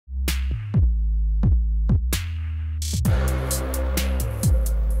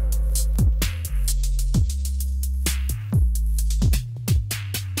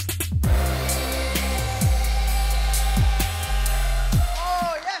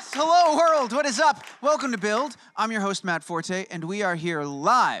Hello world, what is up? Welcome to Build. I'm your host, Matt Forte, and we are here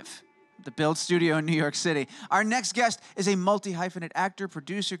live at the Build studio in New York City. Our next guest is a multi-hyphenate actor,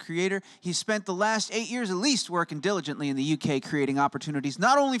 producer, creator. He's spent the last 8 years at least working diligently in the UK, creating opportunities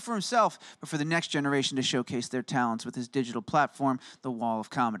not only for himself, but for the next generation to showcase their talents with his digital platform, The Wall of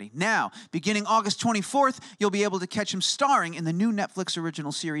Comedy. Now, beginning August 24th, you'll be able to catch him starring in the new Netflix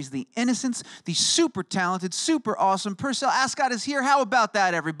original series, The Innocents. The super talented, super awesome Percelle Ascott is here. How about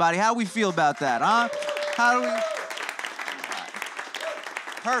that, everybody? How we feel about that, huh? How do we...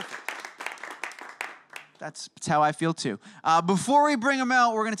 Perfect. That's how I feel, too. Before we bring him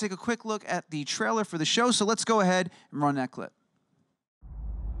out, we're going to take a quick look at the trailer for the show, so let's go ahead and run that clip.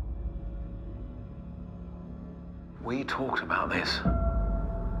 We talked about this.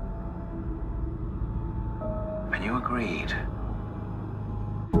 And you agreed.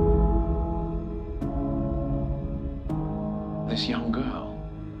 This young girl.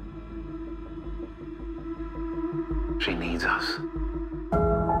 She needs us.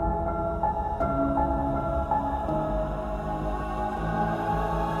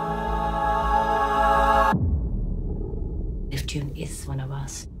 If June is one of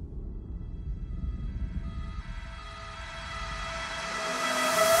us.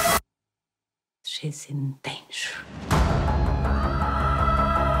 She's in danger.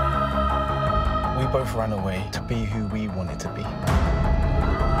 We both ran away to be who we wanted to be. What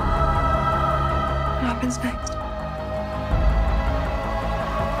happens next?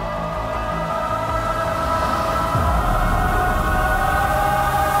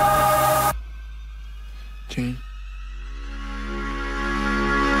 June.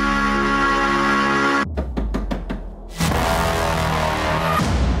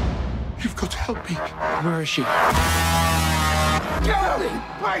 You've got to help me. Where is she? Darling!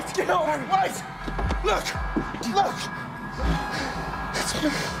 Wait! No, wait! Look! Look! It's me.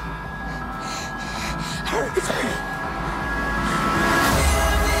 Hurry! It's me.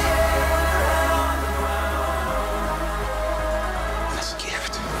 This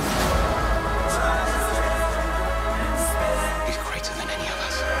gift is greater than any of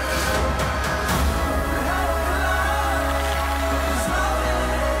us.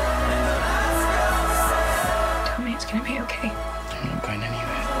 Tell me it's gonna be okay. I'm not going anywhere.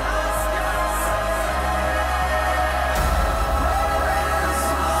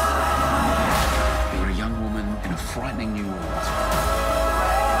 You're a young woman in a frightening new world.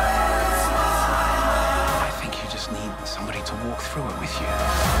 I think you just need somebody to walk through it with you.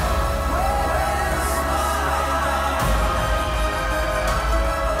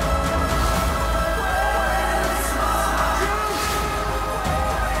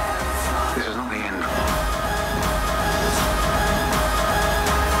 This is not the end.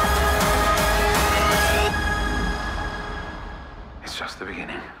 It's just the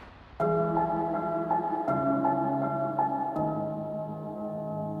beginning.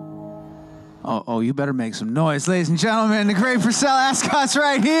 Oh, you better make some noise, ladies and gentlemen. The great Percelle Ascott's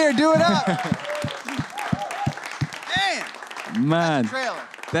right here. Do it up. Man, Trailer.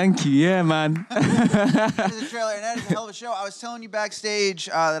 thank you. Yeah, man. That is a trailer, and that is a hell of a show. I was telling you backstage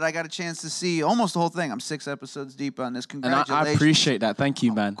that I got a chance to see almost the whole thing. I'm 6 episodes deep on this. And Congratulations. I appreciate that. Thank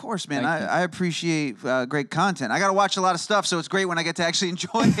you, man. Of course, man. Thank you. I appreciate great content. I got to watch a lot of stuff, so it's great when I get to actually enjoy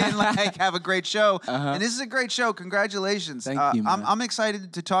it and like have a great show. And this is a great show. Congratulations. Thank you, man. I'm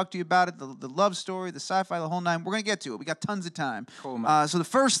excited to talk to you about it, the love story, the sci-fi, the whole nine. We're going to get to it. We got tons of time. Cool, man. So the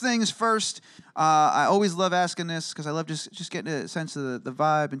first things first, I always love asking this because I love just getting a sense of the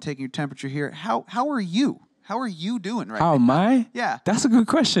vibe and taking your temperature here. How are you? How are you doing right now? How am I? Yeah. That's a good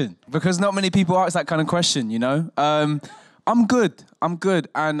question because not many people ask that kind of question, you know? I'm good.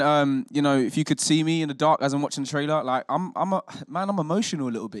 And, you know, if you could see me in the dark as I'm watching the trailer, like, I'm emotional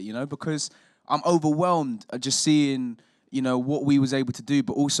a little bit, you know, because I'm overwhelmed at just seeing, you know, what we was able to do,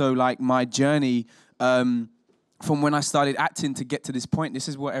 but also, like, my journey from when I started acting to get to this point. This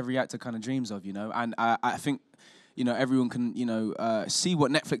is what every actor kind of dreams of, you know? And I think, you know, everyone can, you know, see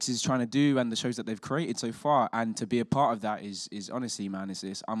what Netflix is trying to do and the shows that they've created so far, and to be a part of that is honestly, man,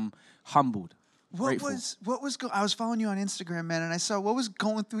 I'm humbled. What was I was following you on Instagram, man, and I saw what was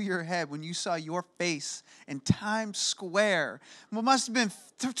going through your head when you saw your face in Times Square. What must have been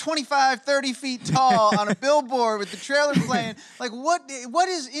 25, 30 feet tall on a billboard with the trailer playing. Like, what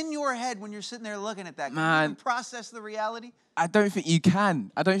is in your head when you're sitting there looking at that? Can you even process the reality? I don't think you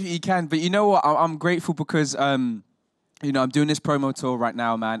can. But you know what? I'm grateful because, you know, I'm doing this promo tour right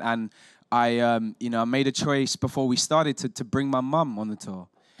now, man, and I, you know, I made a choice before we started to bring my mum on the tour.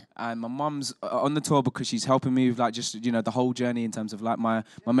 and my mum's on the tour because she's helping me with like just the whole journey in terms of like my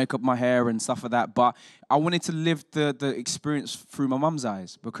makeup, my hair, and stuff like that. But I wanted to live the experience through my mum's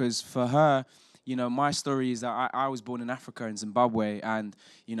eyes, because for her, my story is that I was born in Africa, in Zimbabwe, and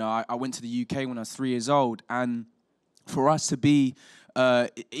I went to the UK when I was 3 years old, and for us to be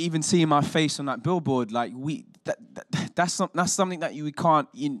even seeing my face on that billboard, like that's something that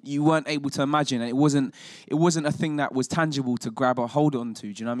you weren't able to imagine. And it wasn't a thing that was tangible to grab or hold on to. Do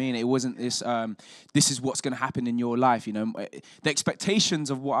you know what I mean? It wasn't this is what's going to happen in your life. The expectations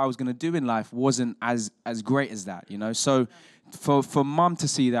of what I was going to do in life wasn't as great as that. So for mum to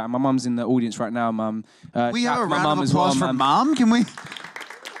see that, and my mum's in the audience right now, mum. We have a round of applause for mom. Can we?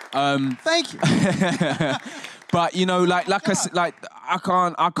 Thank you. But I said, I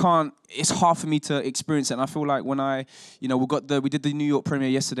can't. It's hard for me to experience it, and I feel like when we did the New York premiere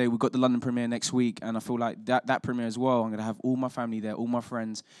yesterday, we got the London premiere next week, and I feel like that premiere as well, I'm gonna have all my family there, all my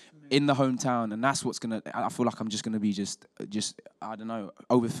friends in the hometown, and that's what's gonna. I feel like I'm just gonna be just I don't know,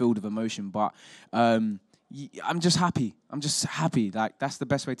 overfilled with emotion, but I'm just happy. I'm just happy. Like that's the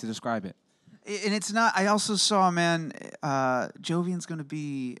best way to describe it. And it's not. I also saw, man, Jovian's going to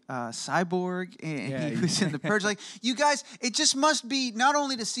be Cyborg, and he was in the Percelle. Like, you guys, it just must be not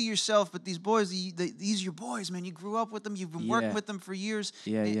only to see yourself, but these boys. These are your boys, man. You grew up with them. You've been working with them for years.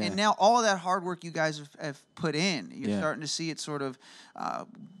 And now all of that hard work you guys have put in, you're starting to see it sort of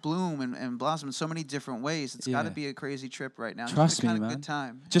bloom and blossom in so many different ways. It's got to be a crazy trip right now. Trust me, man. Good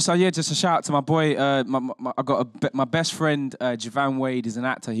time. Just a shout out to my boy. I got my best friend, Javan Wade, is an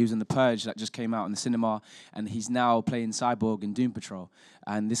actor. He was in The Purge that just came out in the cinema, and he's now playing Cyborg in Doom Patrol.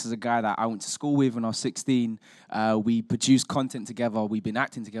 And this is a guy that I went to school with when I was 16. We produced content together. We've been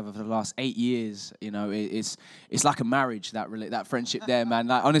acting together for the last 8 years. It's like a marriage, that friendship there, man.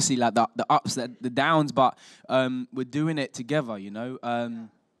 Like honestly, like the ups, the downs, but we're doing it together.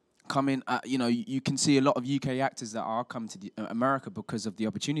 Coming, you can see a lot of UK actors that are coming to America because of the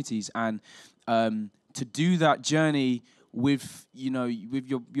opportunities, and to do that journey with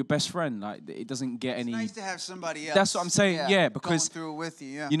your best friend, like it doesn't get any. It's nice to have somebody else. That's what I'm saying. Yeah, because going through it with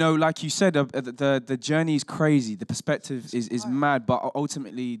you. Like you said, the journey is crazy. The perspective is mad, but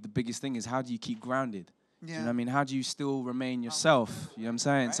ultimately the biggest thing is how do you keep grounded? Yeah. Do you know what I mean? How do you still remain yourself? You know what I'm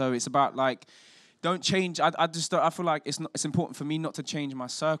saying? Right. So it's about like, don't change. I feel like it's important for me not to change my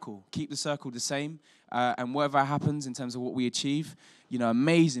circle. Keep the circle the same, and whatever happens in terms of what we achieve,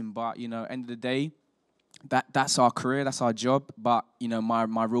 amazing. But end of the day, that's our career, that's our job. But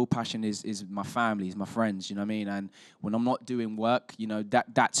my real passion is my family, is my friends. You know what I mean? And when I'm not doing work,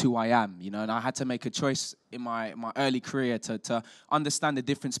 that's who I am. And I had to make a choice in my early career to understand the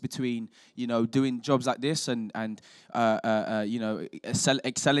difference between doing jobs like this and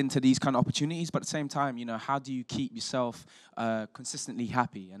excelling to these kind of opportunities. But at the same time, how do you keep yourself consistently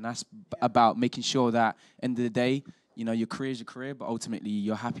happy? And that's about making sure that end of the day, your career is your career, but ultimately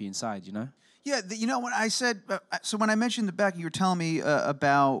you're happy inside. Yeah, when I said, so when I mentioned the back, you were telling me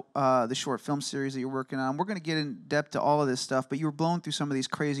about the short film series that you're working on. We're going to get in depth to all of this stuff, but you were blowing through some of these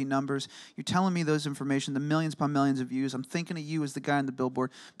crazy numbers. You're telling me those information, the millions upon millions of views. I'm thinking of you as the guy on the billboard.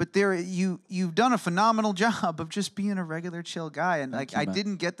 But you've done a phenomenal job of just being a regular chill guy. And I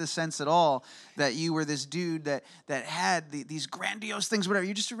didn't get the sense at all that you were this dude that had these grandiose things, whatever.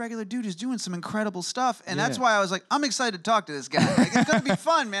 You're just a regular dude who's doing some incredible stuff. And that's why I was like, I'm excited to talk to this guy. Like, it's going to be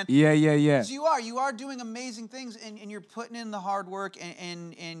fun, man. Yeah. You are doing amazing things, and you're putting in the hard work,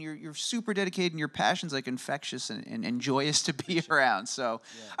 and you're super dedicated, and your passion's like infectious and joyous to be around. So,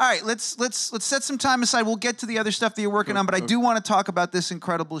 all right, let's set some time aside. We'll get to the other stuff that you're working on, but I do want to talk about this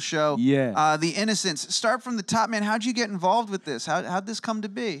incredible show. Yeah. The Innocents. Start from the top, man. How'd you get involved with this? How'd this come to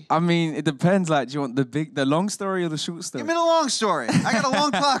be? I mean, it depends. Like, do you want the long story or the short story? Give me the long story. I got a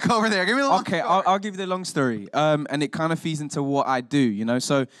long clock over there. Give me the long story. Okay, I'll give you the long story. And it kind of feeds into what I do,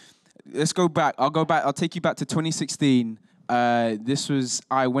 So let's go back. I'll take you back to 2016. I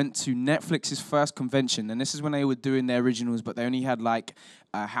went to Netflix's first convention, and this is when they were doing their originals, but they only had like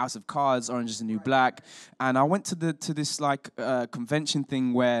House of Cards, Orange is the New Black. And I went to this convention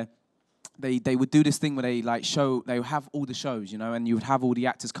thing where they would do this thing where they would have all the shows, and you would have all the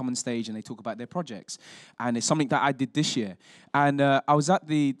actors come on stage and they talk about their projects. And it's something that I did this year. And I was at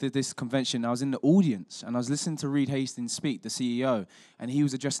this convention. I was in the audience and I was listening to Reed Hastings speak, the CEO, and he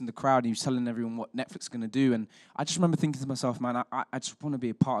was addressing the crowd and he was telling everyone what Netflix is going to do. And I just remember thinking to myself, man, I just want to be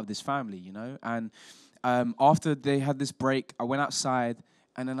a part of this family, And after they had this break, I went outside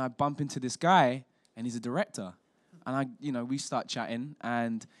and then I bump into this guy and he's a director. And we start chatting,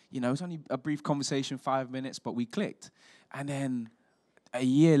 and it was only a brief conversation, 5 minutes, but we clicked. And then a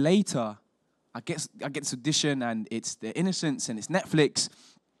year later, I get this audition, and it's The Innocents, and it's Netflix.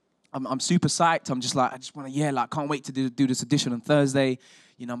 I'm super psyched. I'm just like, I just want to, yeah, like, can't wait to do this audition on Thursday.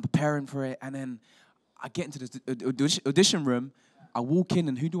 You know, I'm preparing for it. And then I get into the audition room. I walk in,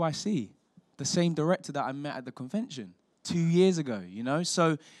 and who do I see? The same director that I met at the convention 2 years ago, you know?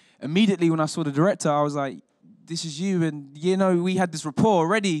 So immediately when I saw the director, I was like, this is you. And, you know, we had this rapport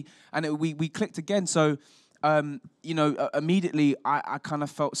already, and we clicked again. So, you know, immediately I kind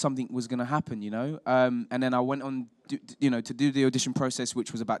of felt something was going to happen, you know? And then I went on, you know, to do the audition process,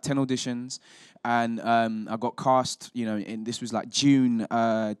 which was about 10 auditions. And I got cast, you know, and this was like June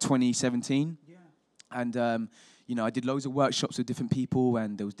 2017. Yeah. And, you know, I did loads of workshops with different people,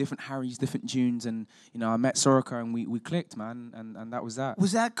 and there was different Harrys, different Junes, and, you know, I met Sorcha, and we clicked, man, and that was that.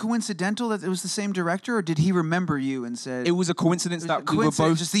 Was that coincidental that it was the same director, or did he remember you and said... It was a coincidence that we were both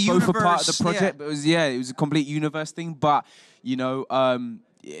a part of the project, but it was a complete universe thing, but, you know,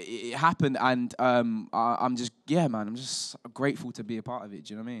 it happened, and I'm just, yeah, man, I'm just grateful to be a part of it.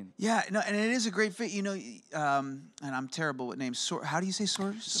 Do you know what I mean? Yeah, no, and it is a great fit. You know, and I'm terrible with names. How do you say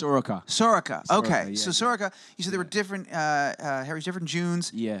Sorcha? Sorcha. Okay, yeah, so Sorcha, you said there were different Harry's, different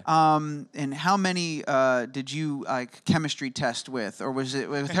Junes. Yeah. And how many did you like chemistry test with, or was it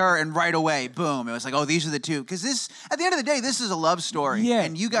with her? And right away, boom, it was like, oh, these are the two. Because this, at the end of the day, this is a love story. Yeah.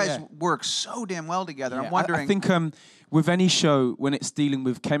 And you guys work so damn well together. Yeah. I'm wondering. I think with any show, when it's dealing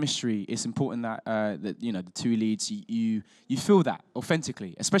with chemistry, it's important that that you know, the two leads, you feel that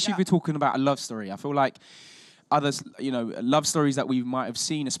authentically, especially if you're talking about a love story. I feel like others, you know, love stories that we might have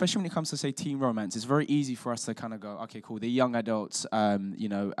seen, especially when it comes to, say, teen romance, it's very easy for us to kind of go, okay, cool, they're young adults, you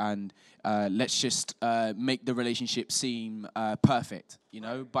know, and let's just make the relationship seem perfect, you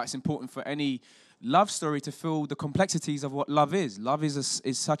know. But it's important for any love story to feel the complexities of what love is. Love is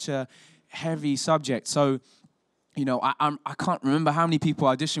such a heavy subject, so. You know, I can't remember how many people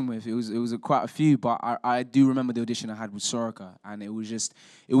I auditioned with. It was quite a few, but I do remember the audition I had with Sorcha, and it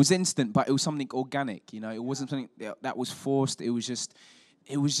was instant, but it was something organic. You know, it wasn't something that was forced. It was just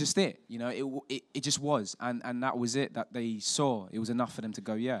it. You know, it just was, and that was it that they saw. It was enough for them to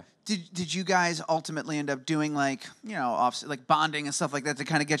go, yeah. Did you guys ultimately end up doing like, you know, like bonding and stuff like that to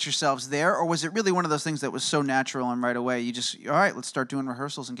kind of get yourselves there, or was it really one of those things that was so natural and right away you just, all right, let's start doing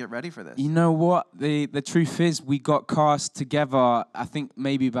rehearsals and get ready for this? You know what? The truth is, we got cast together, I think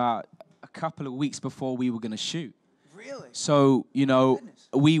maybe about a couple of weeks before we were going to shoot. Really? So, you know,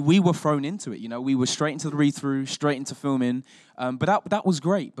 we were thrown into it. You know, we were straight into the read-through, straight into filming. But that was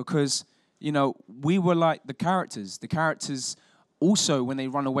great because, you know, we were like the characters. The characters also, when they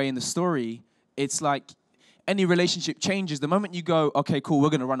run away in the story, it's like any relationship changes. The moment you go, okay, cool, we're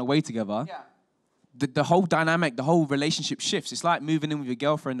going to run away together, the whole dynamic, the whole relationship shifts. It's like moving in with your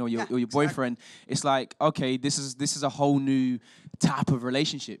girlfriend or your boyfriend. Exactly. It's like, okay, this is a whole new type of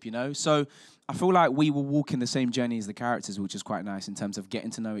relationship, you know? So I feel like we were walking the same journey as the characters, which is quite nice in terms of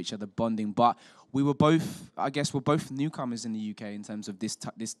getting to know each other, bonding. But we were both, I guess, we're both newcomers in the UK in terms of this,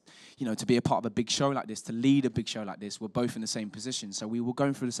 you know, to be a part of a big show like this, to lead a big show like this. We're both in the same position, so we were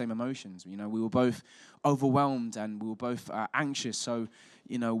going through the same emotions. You know, we were both overwhelmed and we were both anxious. So,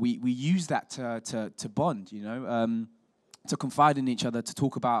 you know, we used that to bond. You know, to confide in each other, to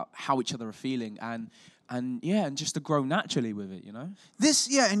talk about how each other are feeling, and just to grow naturally with it, you know?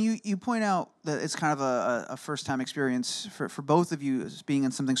 And you point out that it's kind of a first-time experience for both of you as being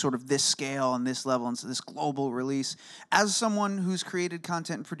in something sort of this scale and this level and this global release. As someone who's created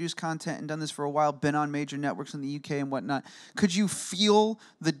content and produced content and done this for a while, been on major networks in the UK and whatnot, could you feel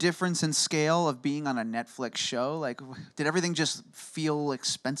the difference in scale of being on a Netflix show? Like, did everything just feel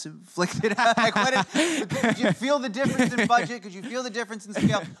expensive? Like, did you feel the difference in budget? Could you feel the difference in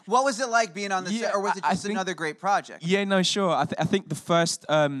scale? What was it like being on the set, or was it just another great project? Yeah, no, sure. I think the first,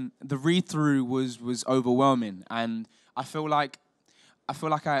 the read-through was overwhelming, and I feel like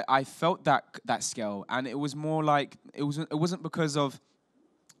I felt that scale, and it was more like it wasn't because of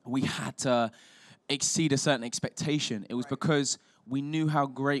we had to exceed a certain expectation. It was because we knew how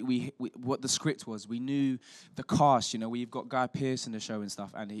great what the script was. We knew the cast. You know, we've got Guy Pearce in the show and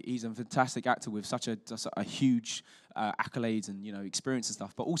stuff, and he's a fantastic actor with such a huge accolades and, you know, experience and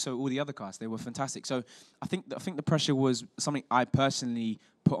stuff. But also all the other cast, they were fantastic. So I think the pressure was something I personally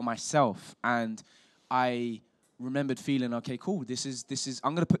put on myself, and I remembered feeling, okay, cool. This is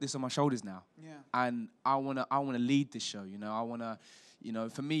I'm gonna put this on my shoulders now. Yeah. And I wanna lead this show. You know, I wanna. You know,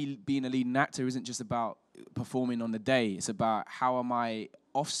 for me, being a leading actor isn't just about performing on the day. It's about how am I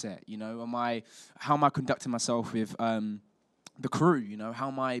offset, you know? How am I conducting myself with the crew, you know? How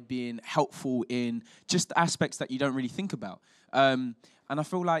am I being helpful in just aspects that you don't really think about? And I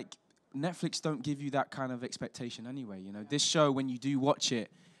feel like Netflix don't give you that kind of expectation anyway, you know? This show, when you do watch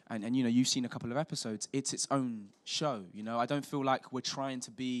it, and you know, you've seen a couple of episodes. It's its own show. You know, I don't feel like we're trying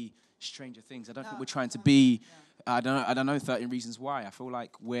to be Stranger Things. I don't think we're trying to be. I don't know 13 Reasons Why. I feel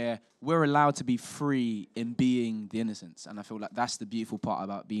like we're allowed to be free in being the innocents, and I feel like that's the beautiful part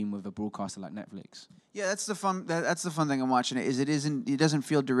about being with a broadcaster like Netflix. Yeah, that's the fun. That's the fun thing I'm watching it. It doesn't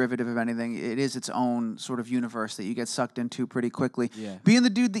feel derivative of anything. It is its own sort of universe that you get sucked into pretty quickly. Yeah. Being the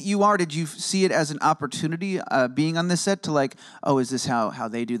dude that you are, did you see it as an opportunity being on this set to like, oh, is this how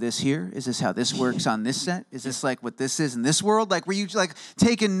they do this here? Is this how this works on this set? Is this like what this is in this world? Like, were you like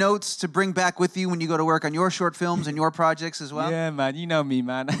taking notes to bring back with you when you go to work on your short films and your projects as well? Yeah, man. You know me,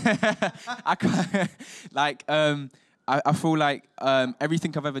 man. I can't, like. I feel like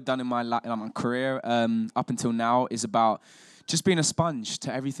everything I've ever done in my career up until now is about just being a sponge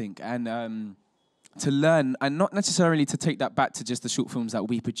to everything and to learn, and not necessarily to take that back to just the short films that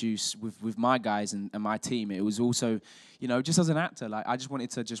we produce with my guys and my team. It was also, you know, just as an actor, like I just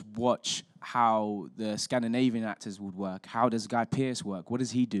wanted to just watch how the Scandinavian actors would work. How does Guy Pearce work? What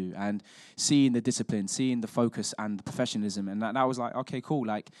does he do? And seeing the discipline, seeing the focus and the professionalism, and that was like, okay, cool,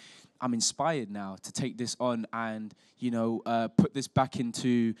 like, I'm inspired now to take this on and, you know, put this back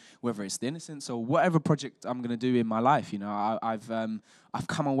into whether it's The Innocents or whatever project I'm gonna do in my life. You know, I've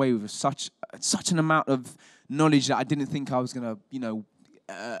come away with such an amount of knowledge that I didn't think I was gonna, you know,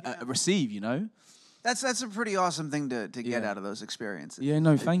 receive. You know. That's a pretty awesome thing to get out of those experiences. Yeah,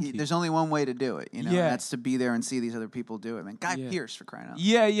 no, thank you. There's only one way to do it, you know, Yeah. and that's to be there and see these other people do it. Man, Guy Pearce, for crying out loud.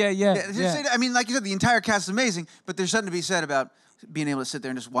 Yeah. I mean, like you said, the entire cast is amazing, but there's something to be said about being able to sit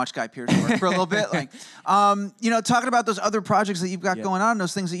there and just watch Guy Pearce work for a little bit. Like, you know, talking about those other projects that you've got going on,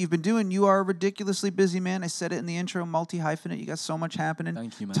 those things that you've been doing, you are a ridiculously busy man. I said it in the intro, multi-hyphenate. You got so much happening.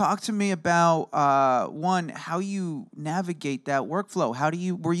 Thank you, man. Talk to me about, one, how you navigate that workflow.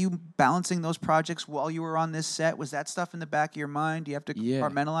 Were you balancing those projects while you were on this set? Was that stuff in the back of your mind? Do you have to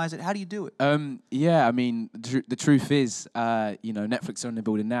compartmentalize it? How do you do it? Yeah, I mean, the truth is, you know, Netflix are in the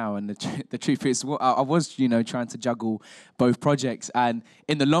building now, and the truth is, I was, you know, trying to juggle both projects. And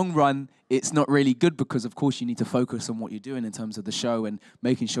in the long run, it's not really good because, of course, you need to focus on what you're doing in terms of the show and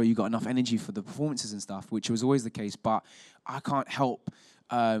making sure you got enough energy for the performances and stuff, which was always the case. But I can't help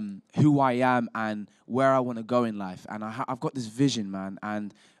who I am and where I want to go in life. And I've got this vision, man,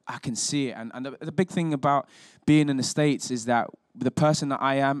 and I can see it. And the big thing about being in the States is that the person that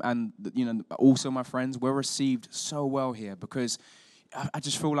I am and, you know, also my friends, we're received so well here because I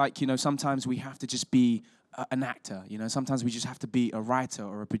just feel like, you know, sometimes we have to just be an actor, you know, sometimes we just have to be a writer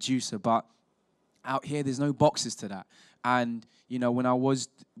or a producer, but out here there's no boxes to that. And, you know, when I was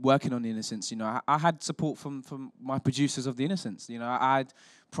working on The Innocents, you know, I had support from my producers of The Innocents. You know, I had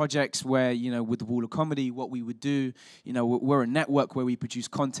projects where, you know, with the Wall of Comedy, what we would do, you know, we're a network where we produce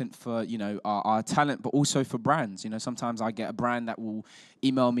content for, you know, our talent, but also for brands. You know, sometimes I get a brand that will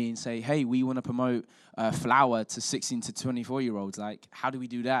email me and say, hey, we want to promote flour to 16 to 24-year-olds. Like, how do we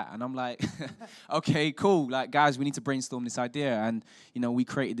do that? And I'm like, okay, cool. Like, guys, we need to brainstorm this idea. And, you know, we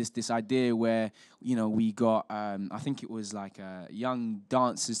created this idea where, you know, we got, I think it was like young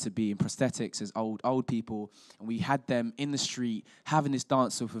dancers to be in prosthetics as old people. And we had them in the street having this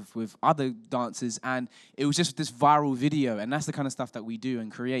dance with other dancers. And it was just this viral video. And that's the kind of stuff that we do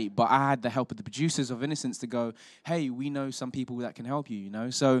and create. But I had the help of the producers of Innocence to go, hey, we know some people that can help you, you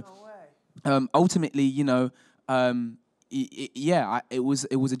know? So ultimately, you know, it was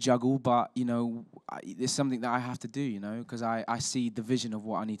a juggle, but, you know, it's something that I have to do, you know, because I see the vision of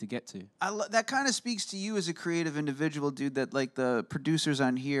what I need to get to. That kind of speaks to you as a creative individual, dude, that like the producers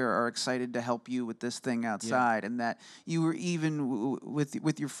on here are excited to help you with this thing outside, and that you were even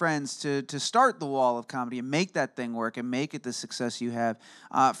with your friends to start the Wall of Comedy and make that thing work and make it the success you have.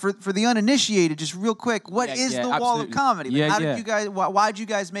 For the uninitiated, just real quick, what is the Wall of Comedy? Like, how did you guys? Why'd you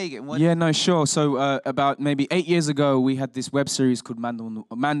guys make it? No, sure. So about maybe 8 years ago, we had this web series called Man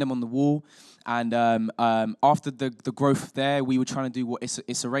Them on the Wall. And after the growth there, we were trying to do what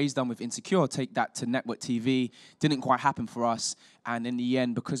Issa Rae's done with Insecure, take that to network TV. Didn't quite happen for us. And in the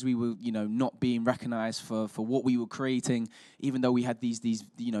end, because we were, you know, not being recognized for what we were creating, even though we had these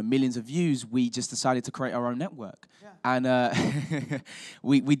you know, millions of views, we just decided to create our own network. Yeah. And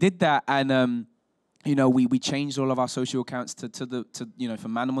we did that, and you know, we changed all of our social accounts to you know,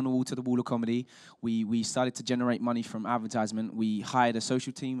 from Man Them on the Wall to the Wall of Comedy. We started to generate money from advertisement. We hired a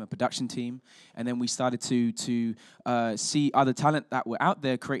social team, a production team, and then we started to see other talent that were out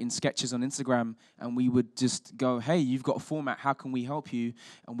there creating sketches on Instagram, and we would just go, hey, you've got a format, how can we help you?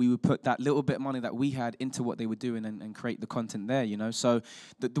 And we would put that little bit of money that we had into what they were doing and create the content there, you know? So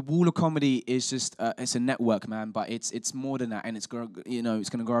the Wall of Comedy is just, it's a network, man, but it's more than that, and it's, you know, it's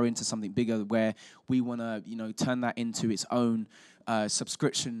going to grow into something bigger where we want to, you know, turn that into its own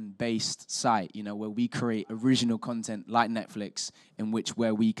subscription-based site, you know, where we create original content like Netflix,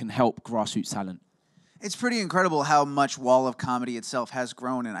 where we can help grassroots talent. It's pretty incredible how much Wall of Comedy itself has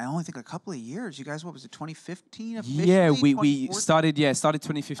grown in, I only think, a couple of years. You guys, what was it, 2015 officially? Yeah, we started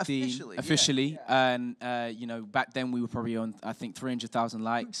 2015 officially. And you know, back then we were probably on, I think, 300,000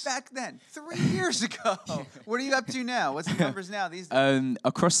 likes. Back then, 3 years ago. What are you up to now? What's the numbers now these days?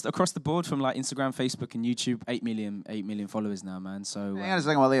 Across the board, from like Instagram, Facebook, and YouTube, 8 million followers now, man. So hang on a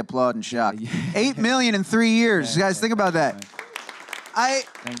second while they applaud in shock. 8 million in 3 years, guys. Think about that.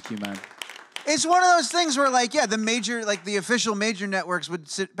 Thank you, man. It's one of those things where, like, yeah, the official major networks would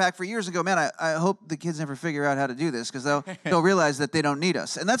sit back for years and go, man, I hope the kids never figure out how to do this, because they'll realize that they don't need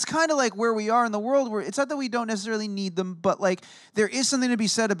us. And that's kind of like where we are in the world, where it's not that we don't necessarily need them, but like there is something to be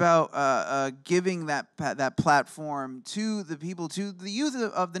said about giving that platform to the people, to the youth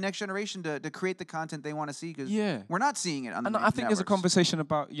of the next generation to create the content they want to see, because we're not seeing it on the And I think networks. there's a conversation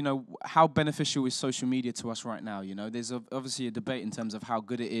about, you know, how beneficial is social media to us right now. You know, there's obviously a debate in terms of how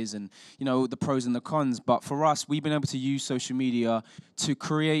good it is and, you know, the pros and the cons, but for us, we've been able to use social media to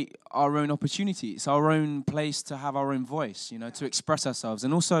create our own opportunity. It's our own place to have our own voice, you know, to express ourselves.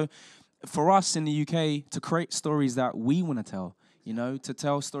 And also, for us in the UK, to create stories that we want to tell, you know, to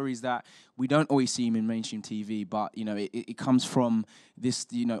tell stories that we don't always see in mainstream TV, but, you know, it comes from this,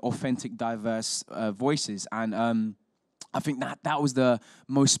 you know, authentic, diverse voices. And I think that was the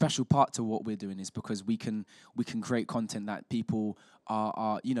most special part to what we're doing, is because we can create content that people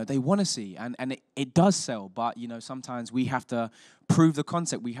are you know, they want to see, and it does sell, but, you know, sometimes we have to prove the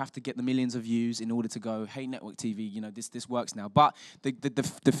concept. We have to get the millions of views in order to go, hey, network TV, you know, this works now. But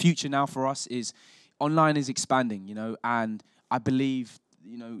the future now for us is online is expanding, you know, and I believe,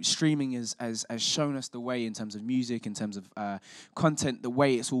 you know, streaming has shown us the way in terms of music, in terms of content, the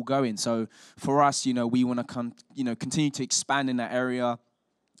way it's all going. So for us, you know, we want to continue to expand in that area.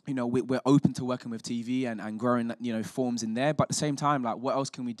 You know, we're open to working with TV and growing, you know, forms in there. But at the same time, like, what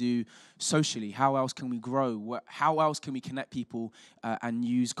else can we do socially? How else can we grow? How else can we connect people and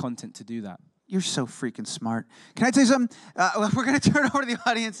use content to do that? You're so freaking smart. Can I tell you something? We're going to turn over to the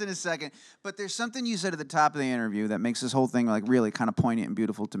audience in a second, but there's something you said at the top of the interview that makes this whole thing like really kind of poignant and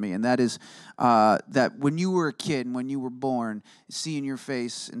beautiful to me, and that is that when you were a kid and when you were born, seeing your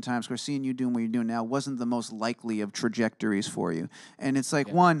face in Times Square, seeing you doing what you're doing now wasn't the most likely of trajectories for you. And it's like,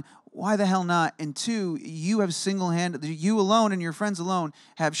 one, why the hell not? And two, you have you alone and your friends alone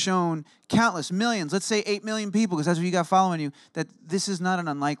have shown countless millions, let's say 8 million people, because that's what you got following you, that this is not an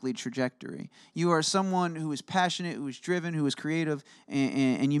unlikely trajectory. You are someone who is passionate, who is driven, who is creative,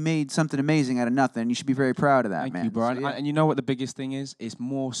 and you made something amazing out of nothing. You should be very proud of that, man. Thank you, bro. So, yeah. And you know what the biggest thing is? It's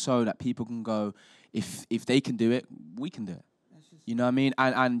more so that people can go, if they can do it, we can do it. You know what I mean?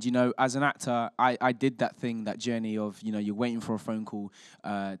 And you know, as an actor, I did that journey of, you know, you're waiting for a phone call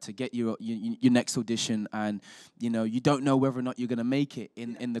to get your next audition, and, you know, you don't know whether or not you're going to make it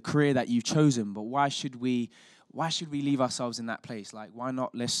in the career that you've chosen. But why should we leave ourselves in that place? Like, why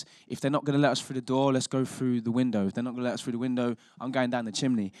not? If they're not going to let us through the door, let's go through the window. If they're not going to let us through the window, I'm going down the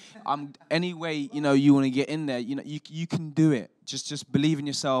chimney. Any way, you know, you want to get in there, you know, you can do it. Just believe in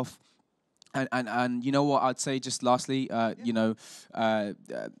yourself. And you know what I'd say, just lastly, you know,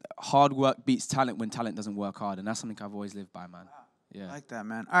 hard work beats talent when talent doesn't work hard, and that's something I've always lived by, man. Yeah. I like that,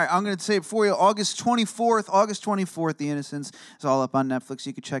 man. All right, I'm going to say it for you. August 24th, The Innocents is all up on Netflix.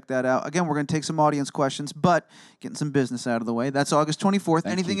 You can check that out. Again, we're going to take some audience questions, but getting some business out of the way. That's August 24th.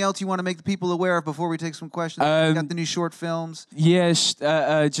 Anything else you want to make the people aware of before we take some questions? We got the new short films. Yes,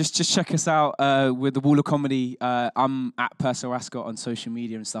 just check us out with the Wall of Comedy. I'm at Percelle Ascott on social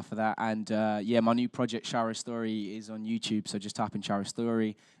media and stuff like that. And yeah, my new project, Shower Story, is on YouTube. So just type in Shower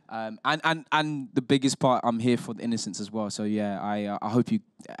Story. And the biggest part, I'm here for the Innocents as well. So yeah, I hope the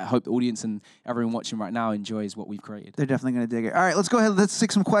audience and everyone watching right now enjoys what we've created. They're definitely going to dig it. All right, let's go ahead. Let's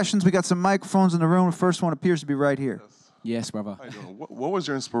take some questions. We got some microphones in the room. The first one appears to be right here. Yes, brother. How you doing? What was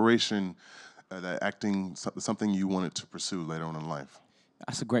your inspiration that acting something you wanted to pursue later on in life?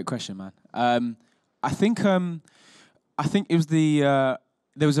 That's a great question, man. I think it was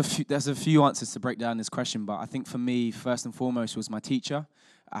there's a few answers to break down this question, but I think for me, first and foremost, was my teacher.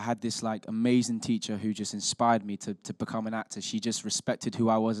 I had this like amazing teacher who just inspired me to become an actor. She just respected who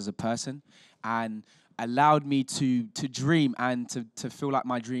I was as a person and allowed me to dream and to feel like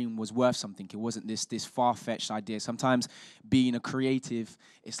my dream was worth something. It wasn't this far-fetched idea. Sometimes being a creative,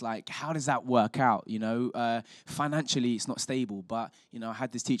 it's like, how does that work out? You know, financially, it's not stable, but, you know, I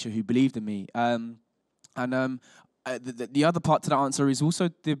had this teacher who believed in me. The other part to that answer is also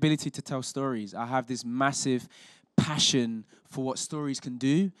the ability to tell stories. I have this massive passion for what stories can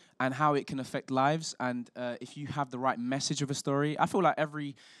do and how it can affect lives. And if you have the right message of a story, I feel like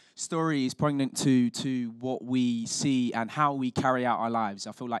every story is poignant to what we see and how we carry out our lives.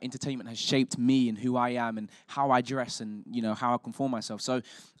 I feel like entertainment has shaped me and who I am and how I dress and, you know, how I conform myself. So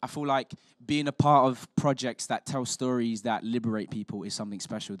I feel like being a part of projects that tell stories that liberate people is something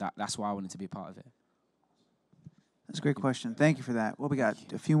special. That's why I wanted to be a part of it. That's a great question. Thank you for that. Well, we got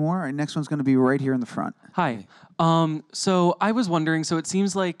a few more. Our next one's going to be right here in the front. Hi. So I was wondering, so it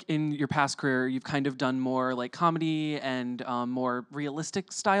seems like in your past career, you've kind of done more like comedy and more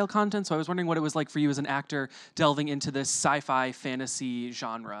realistic style content. So I was wondering what it was like for you as an actor delving into this sci-fi fantasy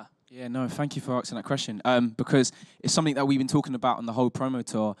genre. Yeah, no, thank you for asking that question. Because it's something that we've been talking about on the whole promo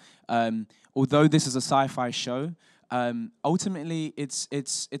tour. Although this is a sci-fi show, ultimately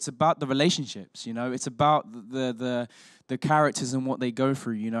it's about the relationships, you know. It's about the characters and what they go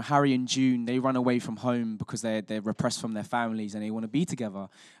through. You know, Harry and June, they run away from home because they're repressed from their families and they want to be together.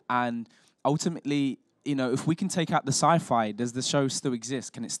 And ultimately, you know, if we can take out the sci-fi, does the show still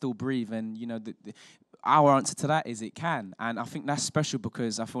exist? Can it still breathe? And, you know, our answer to that is it can. And I think that's special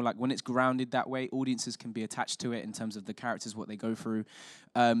because I feel like when it's grounded that way, audiences can be attached to it in terms of the characters, what they go through.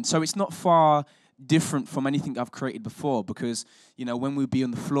 So it's not far different from anything I've created before because, you know, when we'd be on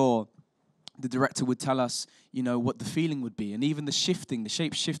the floor, the director would tell us, you know, what the feeling would be. And even the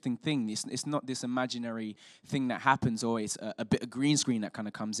shape-shifting thing, it's not this imaginary thing that happens or it's a bit of green screen that kind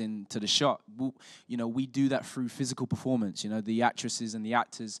of comes into the shot. You know, we do that through physical performance. You know, the actresses and the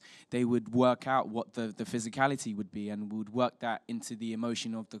actors, they would work out what the physicality would be and would work that into the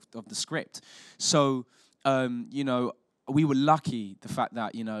emotion of the script. So, you know, we were lucky the fact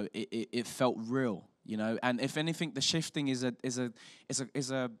that, you know, it felt real, you know. And if anything, the shifting is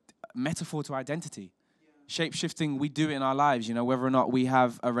a metaphor to identity. Shape shifting, we do it in our lives, you know, whether or not we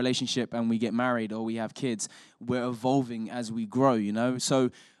have a relationship and we get married or we have kids, we're evolving as we grow, you know.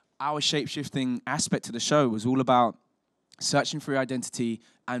 So our shape shifting aspect to the show was all about searching for your identity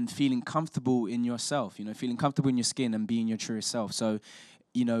and feeling comfortable in yourself, you know, feeling comfortable in your skin and being your truest self. So,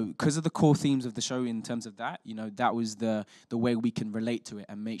 you know, because of the core themes of the show in terms of that, you know, that was the way we can relate to it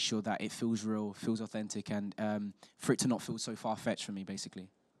and make sure that it feels real, feels authentic, and for it to not feel so far-fetched for me, basically.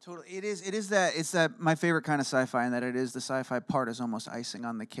 Totally, it's that my favorite kind of sci-fi, and that it is the sci-fi part is almost icing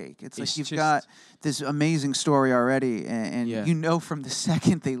on the cake. It's like you've got this amazing story already, and you know from the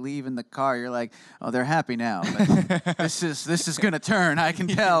second they leave in the car, you're like, oh, they're happy now. Like, this is gonna turn. I can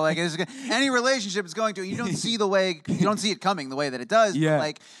tell. Like any relationship is going to. You don't see it coming the way that it does. Yeah. But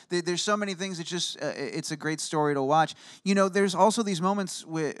like there's so many things. It's a great story to watch. You know, there's also these moments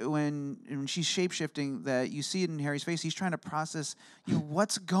when she's shape-shifting that you see it in Harry's face. He's trying to process, you know,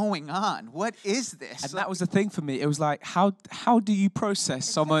 what's going on? What is this? And that was the thing for me. It was like, how do you process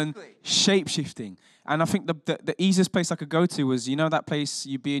someone shape-shifting? And I think the easiest place I could go to was, you know, that place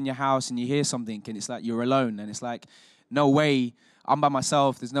you be in your house and you hear something and it's like you're alone and it's like, no way, I'm by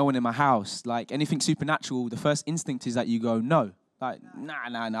myself, there's no one in my house. Like anything supernatural, the first instinct is that you go, no. Like, nah,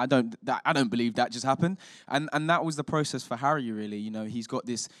 I don't believe that just happened. And that was the process for Harry, really. You know, he's got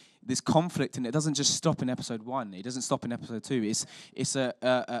this conflict, and it doesn't just stop in episode 1. It doesn't stop in episode 2. It's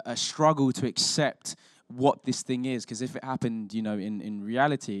a struggle to accept what this thing is, because if it happened, you know, in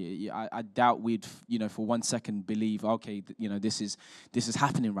reality, I doubt we'd, you know, for 1 second believe, okay, you know, this is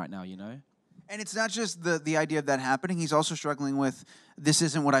happening right now, you know. And it's not just the idea of that happening. He's also struggling with, this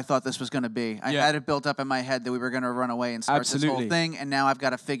isn't what I thought this was going to be. I had it built up in my head that we were going to run away and start this whole thing, and now I've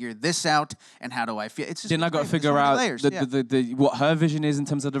got to figure this out, and how do I feel? It's just then I got to figure out what her vision is in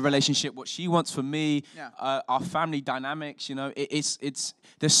terms of the relationship, what she wants for me, our family dynamics, you know. It's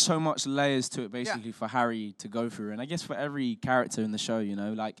there's so much layers to it, basically, for Harry to go through. And I guess for every character in the show, you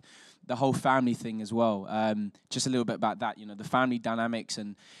know, like, the whole family thing as well. Just a little bit about that, you know, the family dynamics,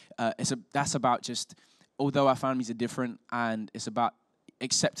 and that's about just, although our families are different, and it's about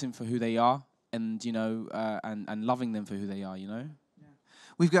accepting for who they are, and you know, and loving them for who they are, you know. Yeah.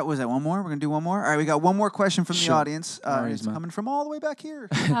 We've got, was that one more? We're gonna do one more. All right, we got one more question from the audience. It's coming from all the way back here.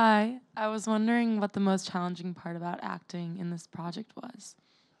 Hi, I was wondering what the most challenging part about acting in this project was.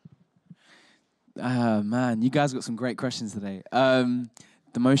 Man, you guys got some great questions today.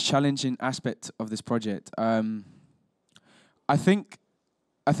 The most challenging aspect of this project, I think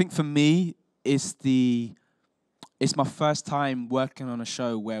for me, it's my first time working on a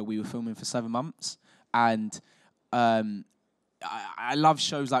show where we were filming for 7 months, and I love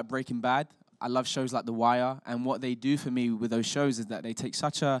shows like Breaking Bad. I love shows like The Wire, and what they do for me with those shows is that they take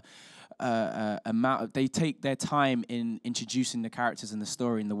such they take their time in introducing the characters and the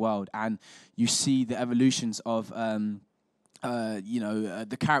story in the world, and you see the evolutions of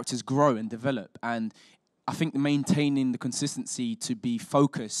the characters grow and develop, and I think maintaining the consistency to be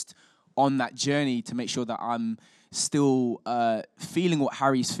focused on that journey to make sure that I'm still feeling what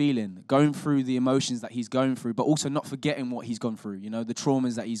Harry's feeling, going through the emotions that he's going through, but also not forgetting what he's gone through, you know, the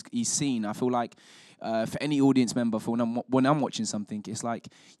traumas that he's seen. I feel like for any audience member, for when I'm watching something, it's like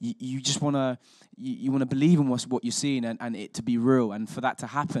you just want to believe in what you're seeing and it to be real. And for that to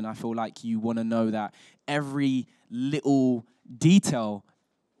happen, I feel like you want to know that every little detail,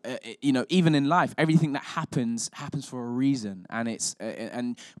 you know, even in life, everything that happens for a reason, and it's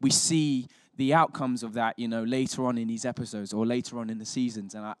and we see the outcomes of that, you know, later on in these episodes or later on in the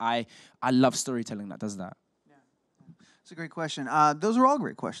seasons. And I love storytelling that does that. It's a great question. Those are all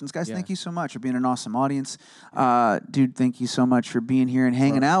great questions. Guys, Yeah. thank you so much for being an awesome audience. Dude, thank you so much for being here and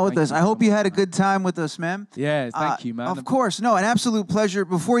hanging out with thank us. you I so hope you much, had a man. good time with us, man. Yeah, thank you, man. Of course. No, an absolute pleasure.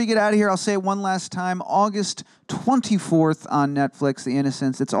 Before you get out of here, I'll say it one last time. August 24th on Netflix, The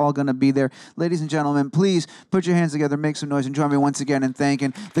Innocents. It's all going to be there. Ladies and gentlemen, please put your hands together, make some noise, and join me once again in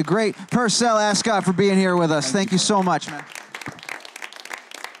thanking the great Percelle Ascott for being here with us. Thank you so much, man.